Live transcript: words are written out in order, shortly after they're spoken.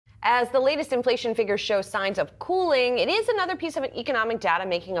As the latest inflation figures show signs of cooling, it is another piece of economic data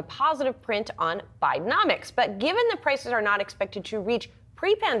making a positive print on Bidenomics. But given the prices are not expected to reach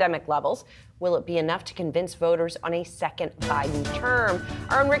pre-pandemic levels, will it be enough to convince voters on a second Biden term?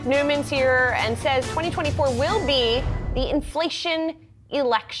 Our own Rick Newman's here and says 2024 will be the inflation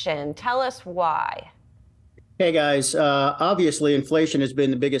election. Tell us why. Hey guys, obviously inflation has been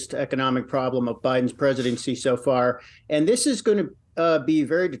the biggest economic problem of Biden's presidency so far, and this is going to be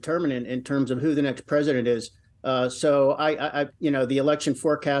very determinant in terms of who the next president is. So the election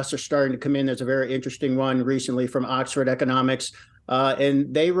forecasts are starting to come in. There's a very interesting one recently from Oxford Economics,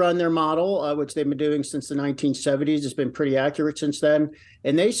 and they run their model, which they've been doing since the 1970s. It's been pretty accurate since then.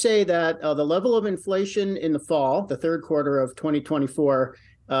 And they say that the level of inflation in the fall, the third quarter of 2024,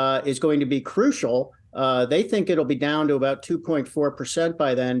 is going to be crucial. They think it'll be down to about 2.4%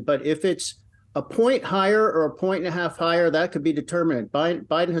 by then. But if it's a point higher or a point and a half higher, that could be determinant.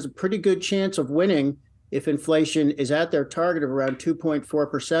 Biden has a pretty good chance of winning if inflation is at their target of around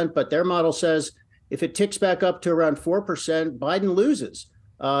 2.4%. But their model says if it ticks back up to around 4%, Biden loses.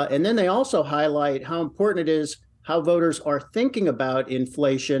 And then they also highlight how important it is how voters are thinking about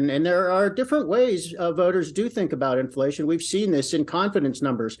inflation. And there are different ways voters do think about inflation. We've seen this in confidence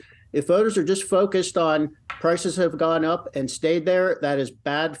numbers. If voters are just focused on prices have gone up and stayed there, that is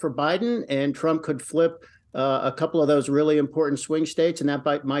bad for Biden, and Trump could flip a couple of those really important swing states, and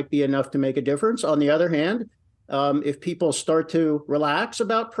that might be enough to make a difference. On the other hand, if people start to relax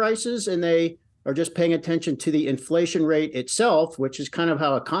about prices and they are just paying attention to the inflation rate itself, which is kind of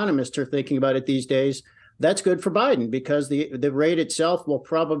how economists are thinking about it these days, that's good for Biden because the rate itself will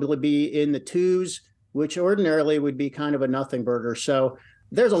probably be in the twos, which ordinarily would be kind of a nothing burger. So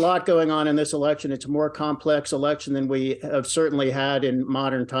there's a lot going on in this election. It's a more complex election than we have certainly had in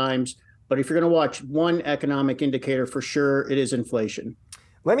modern times. But if you're going to watch one economic indicator for sure, it is inflation.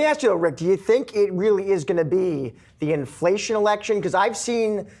 Let me ask you, Rick, do you think it really is going to be the inflation election? Because I've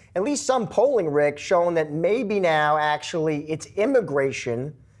seen at least some polling, Rick, showing that maybe now actually it's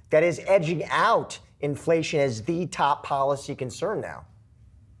immigration that is edging out inflation as the top policy concern now.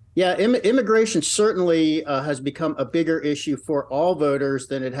 Yeah, immigration certainly has become a bigger issue for all voters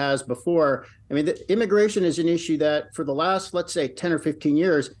than it has before. I mean, immigration is an issue that for the last, let's say, 10 or 15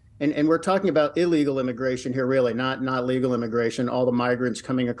 years, and we're talking about illegal immigration here, really, not legal immigration, all the migrants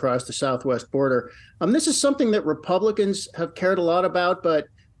coming across the southwest border. This is something that Republicans have cared a lot about, but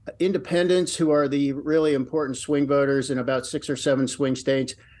independents, who are the really important swing voters in about 6 or 7 swing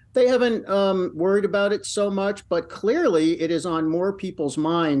states, they haven't worried about it so much, but clearly it is on more people's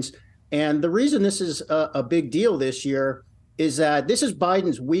minds. And the reason this is a big deal this year is that this is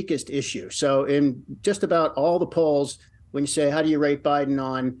Biden's weakest issue. So in just about all the polls, when you say, how do you rate Biden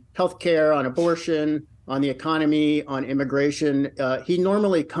on healthcare, on abortion, on the economy, on immigration, he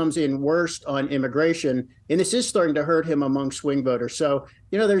normally comes in worst on immigration. And this is starting to hurt him among swing voters. So,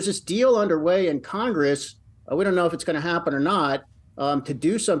 there's this deal underway in Congress. We don't know if it's going to happen or not. To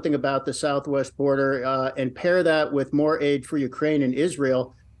do something about the southwest border and pair that with more aid for Ukraine and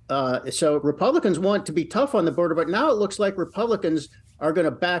Israel. So Republicans want to be tough on the border, but now it looks like Republicans are going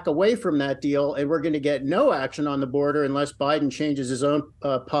to back away from that deal, and we're going to get no action on the border unless Biden changes his own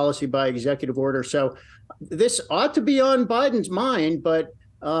policy by executive order. So this ought to be on Biden's mind, but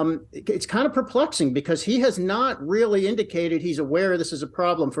it's kind of perplexing because he has not really indicated he's aware this is a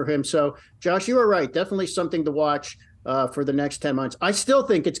problem for him. So, Josh, you are right. Definitely something to watch for the next 10 months. I still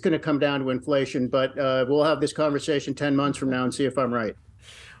think it's going to come down to inflation, but we'll have this conversation 10 months from now and see if I'm right.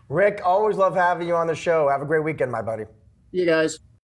 Rick, always love having you on the show. Have a great weekend, my buddy. You guys.